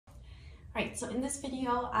Alright, so in this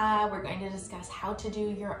video, we're going to discuss how to do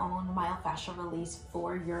your own myofascial release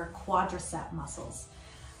for your quadricep muscles.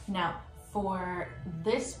 Now, for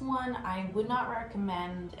this one, I would not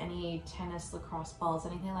recommend any tennis, lacrosse balls,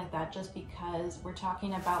 anything like that, just because we're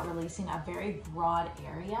talking about releasing a very broad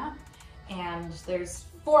area, and there's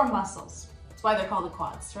 4 muscles. That's why they're called the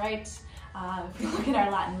quads, right? If you look at our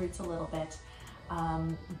Latin roots a little bit.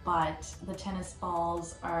 But the tennis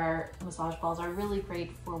balls massage balls are really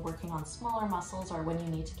great for working on smaller muscles or when you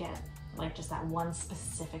need to get like just that one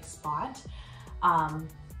specific spot. Myofascial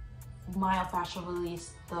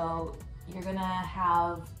release though, you're gonna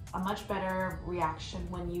have a much better reaction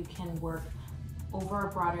when you can work over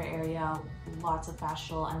a broader area, lots of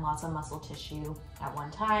fascial and lots of muscle tissue at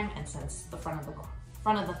one time. And since the front of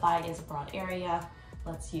the thigh is a broad area,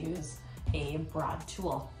 let's use a broad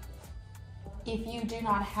tool. If you do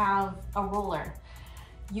not have a roller,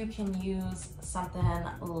 you can use something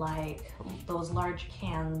like those large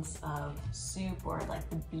cans of soup or like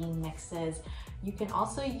the bean mixes. You can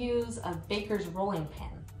also use a baker's rolling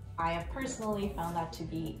pin. I have personally found that to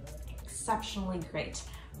be exceptionally great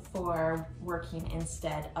for working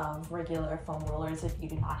instead of regular foam rollers if you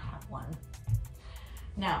do not have one.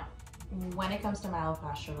 Now, when it comes to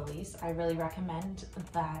myofascial release, I really recommend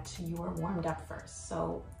that you are warmed up first.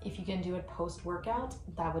 So if you can do it post-workout,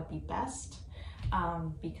 that would be best,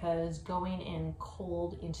 because going in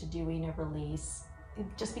cold into doing a release,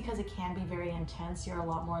 just because it can be very intense, you're a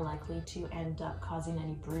lot more likely to end up causing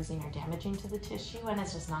any bruising or damaging to the tissue, and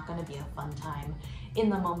it's just not going to be a fun time in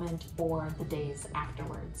the moment or the days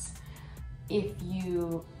afterwards. If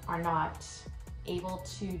you are not able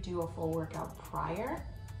to do a full workout prior,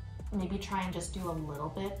 maybe try and just do a little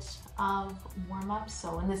bit of warm-up.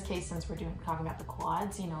 So in this case, since we're talking about the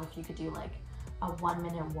quads, you know, if you could do like a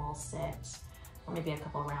 1-minute wall sit, or maybe a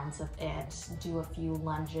couple rounds of it, do a few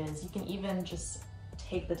lunges. You can even just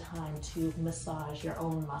take the time to massage your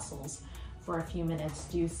own muscles for a few minutes,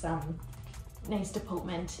 do some nice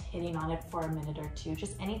depotement, hitting on it for a minute or two,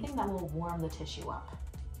 just anything that will warm the tissue up,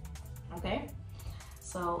 okay?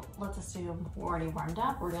 So let's assume we're already warmed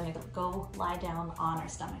up. We're gonna go lie down on our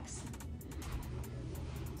stomachs.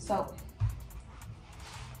 So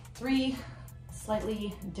 3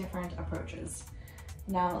 slightly different approaches.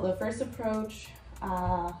 Now the first approach, it's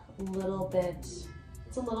a little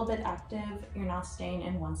bit active. You're not staying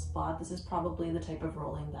in one spot. This is probably the type of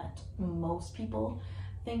rolling that most people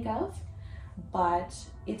think of, but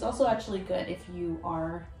it's also actually good if you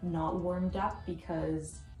are not warmed up,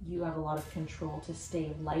 because you have a lot of control to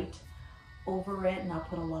stay light over it, not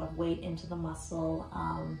put a lot of weight into the muscle,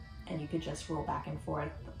 and you could just roll back and forth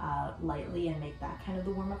lightly and make that kind of the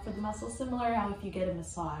warm up for the muscle. Similar how if you get a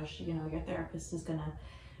massage, you know, your therapist is gonna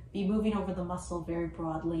be moving over the muscle very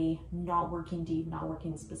broadly, not working deep, not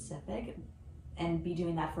working specific, and be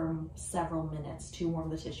doing that for several minutes to warm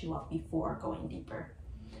the tissue up before going deeper.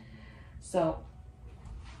 So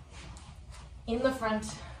in the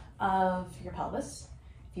front of your pelvis,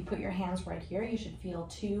 if you put your hands right here, you should feel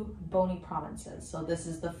 2 bony prominences. So this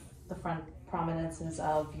is the front prominences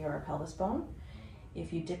of your pelvis bone.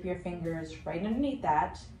 If you dip your fingers right underneath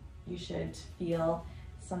that, you should feel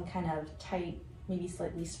some kind of tight, maybe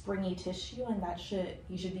slightly springy tissue, and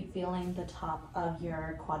you should be feeling the top of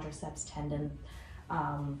your quadriceps tendon,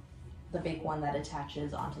 the big one that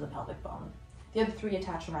attaches onto the pelvic bone. The other 3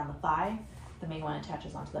 attach around the thigh. The main one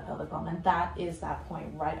attaches onto the pelvic bone, and that is that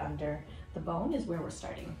point right under the bone is where we're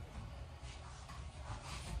starting.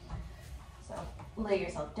 So lay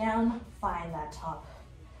yourself down, find that top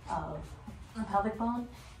of the pelvic bone.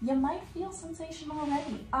 You might feel sensation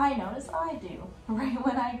already. I notice I do right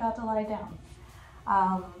when I got to lie down.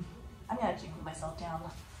 I'm gonna actually move myself down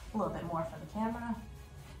a little bit more for the camera.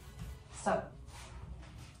 So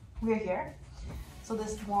we're here. So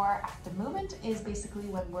this more active movement is basically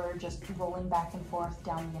when we're just rolling back and forth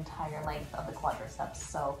down the entire length of the quadriceps.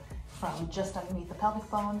 So from just underneath the pelvic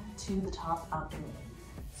bone to the top of the knee.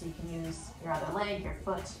 So you can use your other leg, your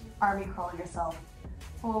foot, army crawl yourself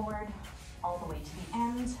forward all the way to the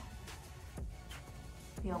end.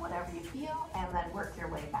 Feel whatever you feel, and then work your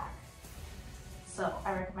way back. So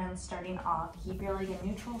I recommend starting off, keep your leg in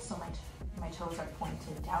neutral, so my toes are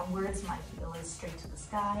pointed downwards, my heel is straight to the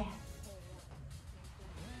sky.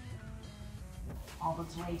 All the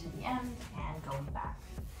way to the end and going back.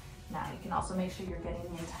 Now you can also make sure you're getting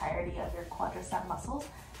the entirety of your quadricep muscles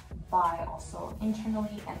by also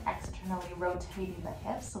internally and externally rotating the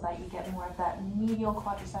hips so that you get more of that medial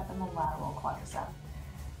quadricep and the lateral quadricep.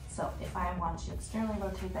 So if I want to externally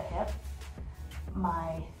rotate the hip,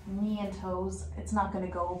 my knee and toes, it's not going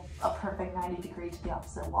to go a perfect 90 degree to the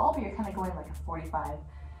opposite wall, but you're kind of going like a 45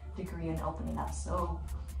 degree in opening up. So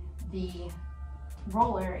the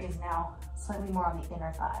roller is now slightly more on the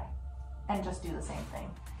inner thigh, and just do the same thing,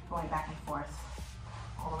 going back and forth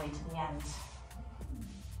all the way to the end.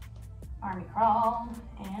 Army crawl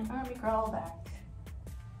and army crawl back.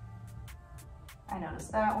 I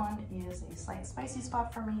noticed that one is a slight spicy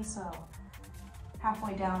spot for me, so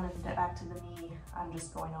halfway down and back to the knee, I'm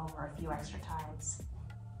just going over a few extra times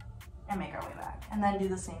and make our way back. And then do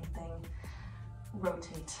the same thing,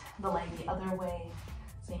 rotate the leg the other way.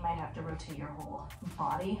 So you might have to rotate your whole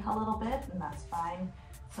body a little bit, and that's fine.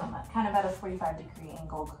 So I'm kind of at a 45-degree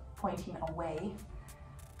angle, pointing away,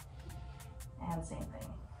 and same thing.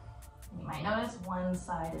 You might notice one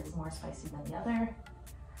side is more spicy than the other.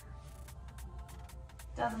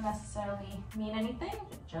 Doesn't necessarily mean anything,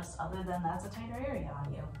 just other than that's a tighter area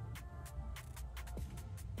on you.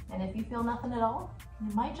 And if you feel nothing at all,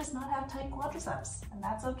 you might just not have tight quadriceps, and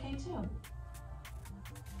that's okay too.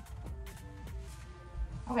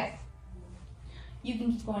 Okay, you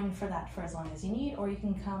can keep going for that for as long as you need, or you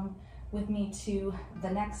can come with me to the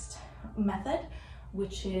next method,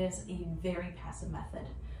 which is a very passive method.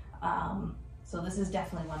 So this is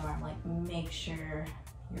definitely one where I'm like, make sure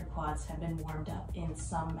your quads have been warmed up in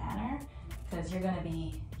some manner, because you're gonna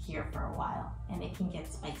be here for a while and it can get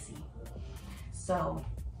spicy. So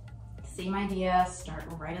same idea, start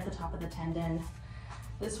right at the top of the tendon.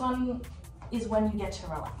 This one is when you get to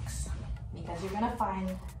relax, because you're gonna find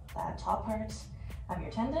that top part of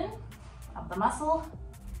your tendon, of the muscle.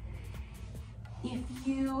 If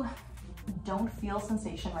you don't feel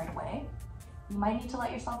sensation right away, you might need to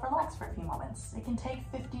let yourself relax for a few moments. It can take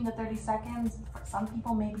 15 to 30 seconds. For some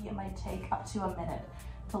people, maybe it might take up to a minute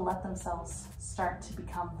to let themselves start to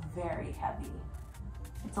become very heavy.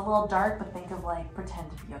 It's a little dark, but think of like, pretend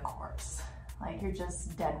to be a corpse. Like you're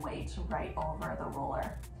just dead weight right over the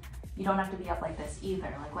roller. You don't have to be up like this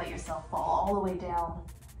either. Like let yourself fall all the way down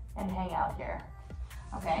and hang out here,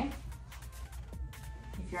 okay?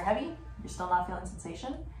 If you're heavy, you're still not feeling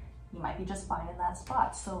sensation, you might be just fine in that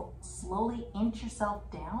spot. So slowly inch yourself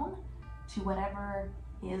down to whatever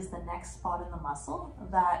is the next spot in the muscle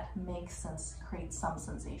that makes sense, creates some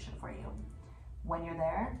sensation for you. When you're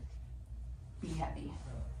there, be heavy.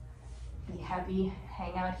 Be heavy,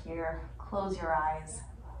 hang out here, close your eyes,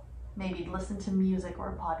 maybe listen to music or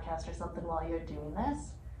a podcast or something while you're doing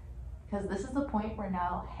this, because this is the point where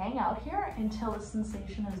now hang out here until the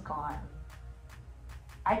sensation is gone.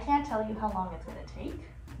 I can't tell you how long it's going to take.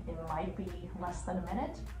 It might be less than a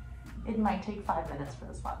minute. It might take 5 minutes for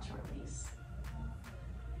the spot to release.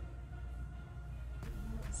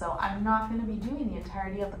 So I'm not going to be doing the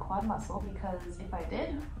entirety of the quad muscle, because if I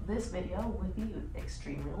did, this video would be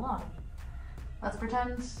extremely long. Let's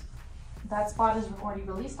pretend that spot is already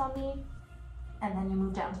released on me, and then you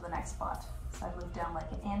move down to the next spot. So I move down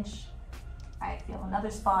like an inch, I feel another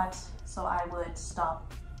spot, so I would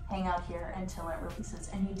stop, hang out here until it releases.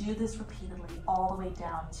 And you do this repeatedly all the way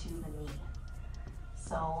down to the knee.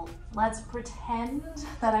 So let's pretend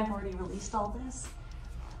that I've already released all this.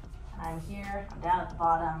 I'm here, I'm down at the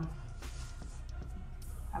bottom.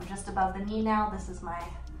 I'm just above the knee now. This is my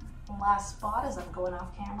last spot as I'm going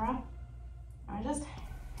off camera. I'm just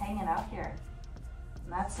hanging out here.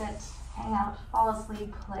 And that's it. Hang out, fall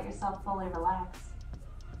asleep, let yourself fully relax.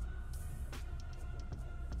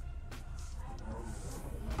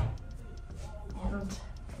 And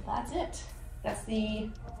that's it. That's the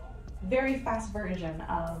very fast version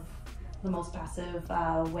of the most passive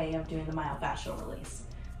way of doing the myofascial release.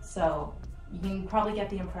 So you can probably get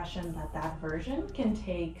the impression that that version can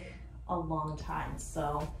take a long time.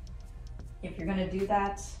 So if you're gonna do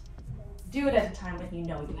that, do it at a time when you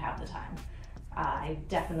know you have the time. I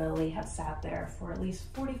definitely have sat there for at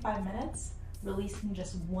least 45 minutes, releasing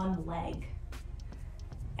just one leg.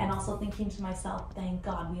 And also thinking to myself, thank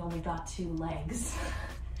God we only got 2 legs.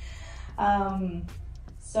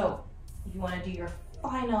 So if you wanna do your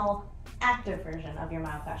final active version of your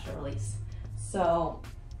myofascial release. So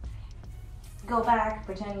go back,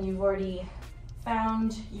 pretend you've already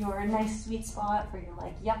found your nice sweet spot where you're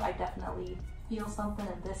like, yep, I definitely feel something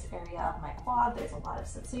in this area of my quad. There's a lot of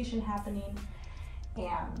sensation happening,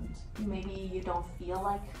 and maybe you don't feel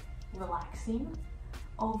like relaxing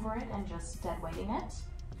over it and just dead weighting it.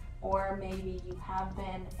 Or maybe you have been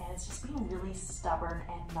and it's just being really stubborn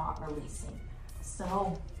and not releasing.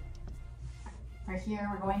 So right here,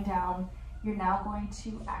 we're going down. You're now going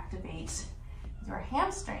to activate your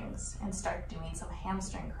hamstrings and start doing some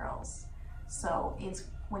hamstring curls. So it's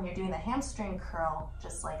when you're doing the hamstring curl,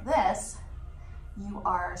 just like this, you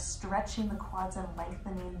are stretching the quads and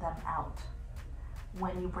lengthening them out.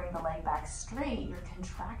 When you bring the leg back straight, you're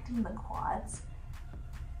contracting the quads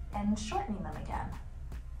and shortening them again.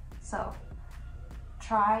 So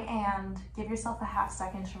try and give yourself a half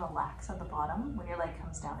second to relax at the bottom when your leg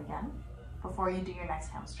comes down again before you do your next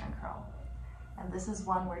hamstring curl. And this is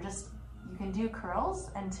one where you can do curls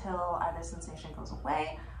until either sensation goes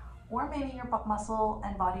away, or maybe your muscle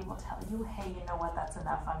and body will tell you, hey, you know what, that's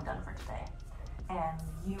enough, I'm done for today. And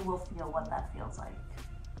you will feel what that feels like.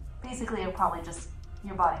 Basically, it'll probably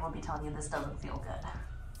your body will be telling you this doesn't feel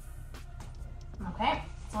good. Okay,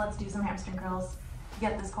 so let's do some hamstring curls to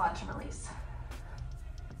get this quad to release.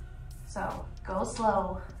 So go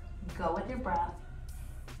slow, go with your breath.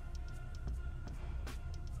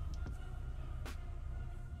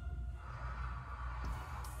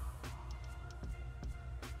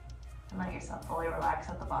 And let yourself fully relax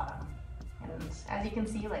at the bottom. And as you can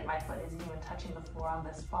see, like my foot isn't even touching the floor on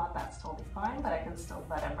this spot, that's totally fine, but I can still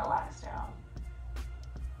let it relax down.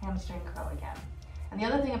 Hamstring curl again. And the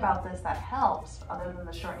other thing about this that helps, other than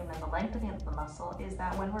the shortening and the lengthening of the muscle, is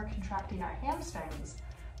that when we're contracting our hamstrings,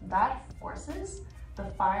 that forces the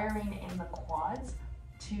firing in the quads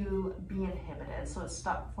to be inhibited. So it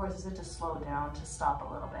forces it to slow down, to stop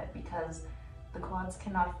a little bit, because the quads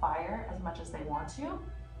cannot fire as much as they want to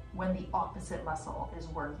when the opposite muscle is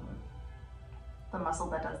working, the muscle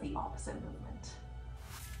that does the opposite movement.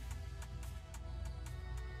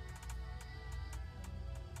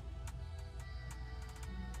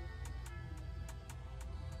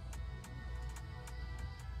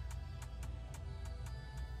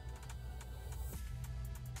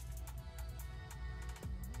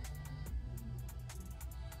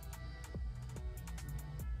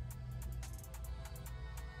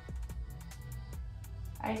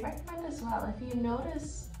 I recommend as well, if you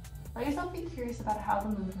notice, let yourself be curious about how the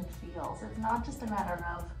movement feels. It's not just a matter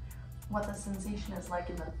of what the sensation is like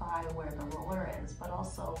in the thigh where the roller is, but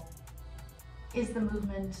also, is the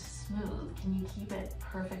movement smooth? Can you keep it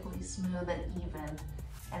perfectly smooth and even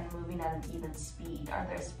and moving at an even speed? Are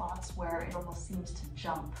there spots where it almost seems to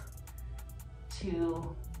jump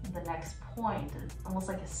to the next point, almost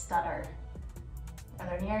like a stutter? Are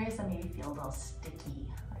there any areas that maybe feel a little sticky?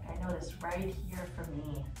 I notice right here for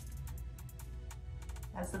me,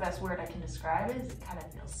 that's the best word I can describe it, is it kind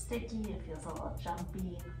of feels sticky, it feels a little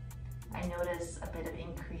jumpy. I notice a bit of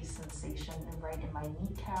increased sensation right in my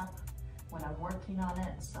kneecap when I'm working on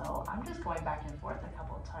it, so I'm just going back and forth a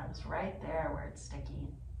couple of times right there where it's sticky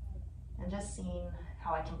and just seeing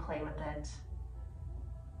how I can play with it,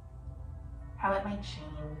 how it might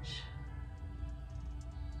change.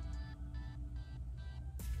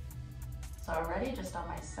 So already just on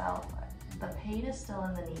myself, the pain is still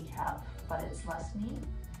in the kneecap, but it's lessening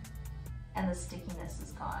and the stickiness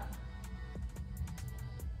is gone.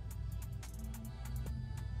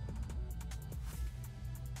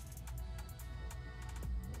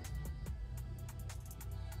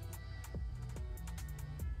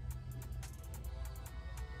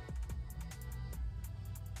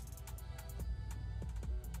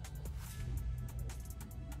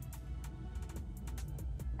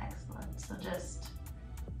 So just,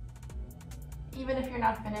 even if you're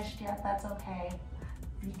not finished yet, that's okay.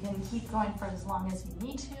 You can keep going for as long as you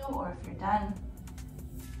need to, or if you're done,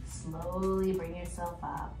 slowly bring yourself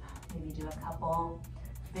up. Maybe do a couple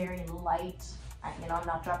very light, I'm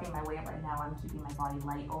not dropping my weight right now, I'm keeping my body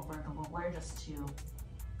light over the roller just to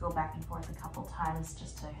go back and forth a couple times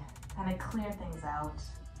just to kind of clear things out.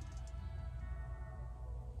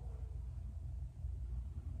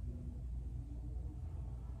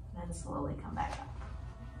 And slowly come back up.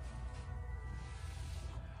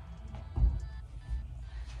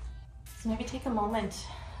 So maybe take a moment,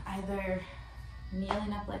 either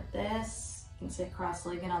kneeling up like this, you can sit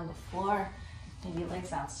cross-legged on the floor, maybe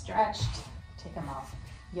legs outstretched, take them off.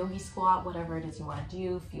 Yogi squat, whatever it is you want to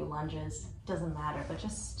do, a few lunges, doesn't matter, but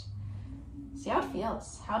just see how it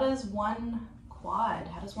feels. How does one quad,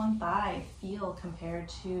 how does one thigh feel compared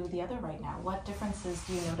to the other right now? What differences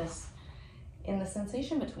do you notice in the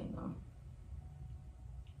sensation between them?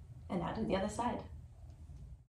 And now do the other side.